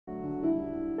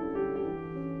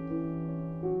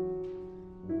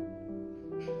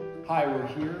Hi, we're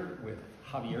here with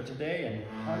Javier today,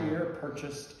 and Javier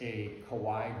purchased a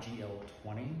Kawai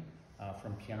GL-20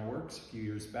 from PianoWorks a few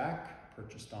years back,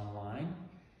 purchased online.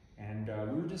 And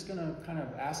we were just gonna kind of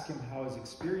ask him how his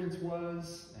experience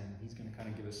was, and he's gonna kind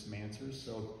of give us some answers.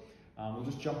 So we'll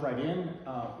just jump right in.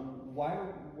 Why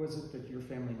was it that your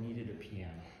family needed a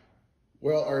piano?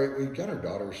 Well, all right, we got our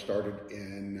daughter started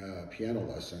in piano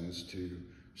lessons to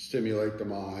stimulate the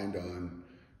mind on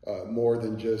more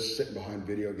than just sitting behind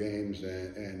video games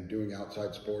and doing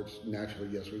outside sports. Naturally,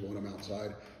 yes, we want them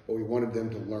outside, but we wanted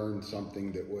them to learn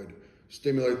something that would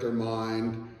stimulate their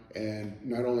mind, and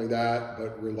not only that,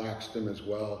 but relax them as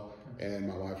well. And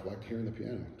my wife liked hearing the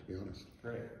piano, to be honest.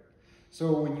 Great.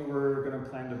 So when you were going to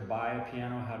plan to buy a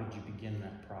piano, how did you begin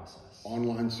that process?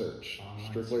 Online search,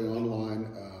 strictly online.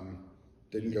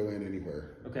 Didn't go in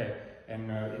anywhere. Okay.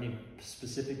 And any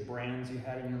specific brands you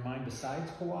had in your mind besides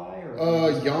Kawai?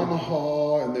 Or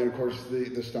Yamaha, and then of course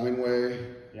the Steinway.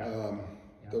 Yeah.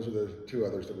 Those are the two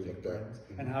others that we looked at.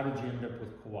 And how did you end up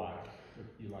with Kawai?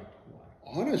 You liked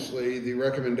Kawai? Honestly, the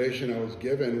recommendation I was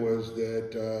given was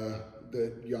that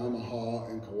that Yamaha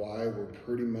and Kawai were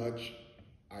pretty much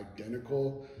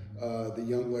identical. The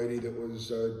young lady that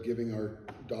was giving our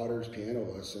daughter's piano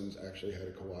lessons actually had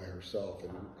a Kawai herself,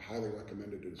 and highly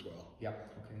recommended it as well. Yep.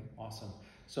 Okay. Awesome.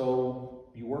 So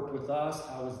you worked with us.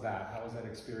 How was that? How was that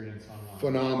experience online?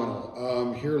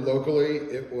 Phenomenal. Here locally,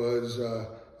 it was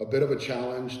a bit of a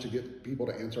challenge to get people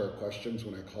to answer our questions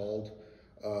when I called.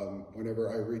 Whenever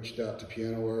I reached out to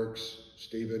PianoWorks,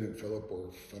 Stephen and Philip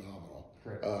were phenomenal.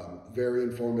 Very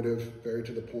informative, very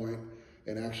to the point,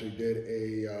 and actually did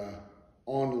a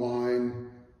online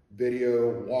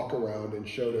video walk around and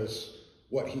showed us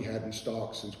what he had in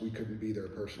stock, since we couldn't be there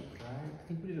personally. I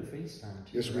think we did a FaceTime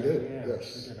too. Yes, we did. Yeah,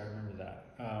 yes. We did. I remember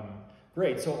that.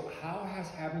 Great. So how has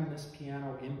having this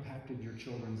piano impacted your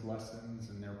children's lessons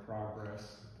and their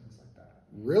progress and things like that?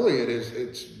 Really,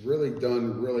 it's really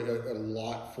done a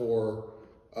lot for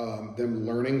them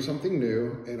learning something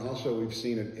new, and also we've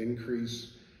seen an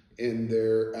increase in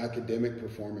their academic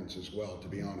performance as well, to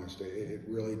be honest. It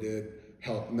really did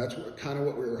help, and that's kind of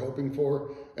what we were hoping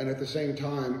for. And at the same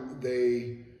time,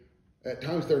 at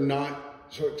times they're not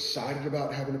so excited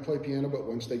about having to play piano, but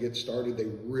once they get started, they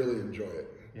really enjoy it.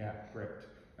 Yeah, great.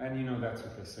 And you know, that's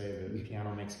what they say, that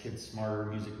piano makes kids smarter,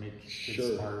 music makes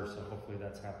kids smarter, so hopefully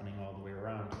that's happening all the way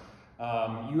around.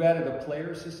 You added a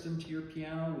player system to your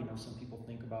piano. We know some people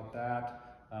think about that.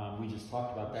 We just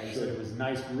talked about that. You said it was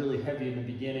nice, really heavy in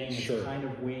the beginning. It's kind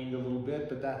of waned a little bit,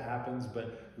 but that happens.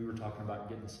 But we were talking about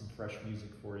getting some fresh music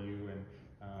for you,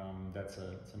 and it's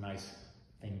a nice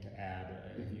thing to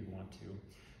add if you want to.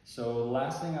 So the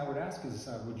last thing I would ask is,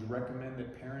 would you recommend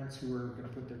that parents who are going to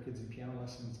put their kids in piano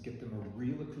lessons get them a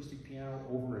real acoustic piano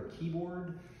over a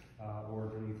keyboard?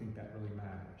 Or do you think that really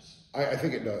matters? I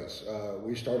think it does.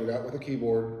 We started out with a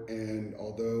keyboard, and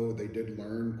although they did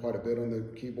learn quite a bit on the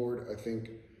keyboard, I think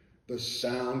the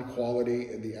sound quality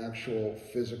and the actual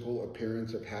physical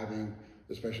appearance of having,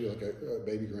 especially like a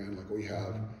baby grand like we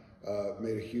have,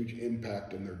 made a huge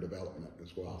impact in their development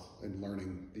as well, and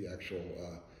learning the actual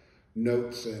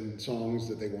notes and songs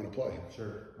that they want to play.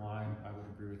 Sure. Well, I would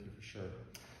agree with you for sure.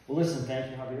 Well, listen, thank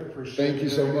you, Javier. Appreciate it. Thank you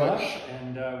so much.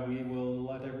 And we will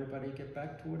let everybody get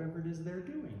back to whatever it is they're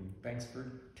doing. Thanks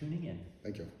for tuning in.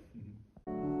 Thank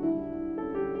you.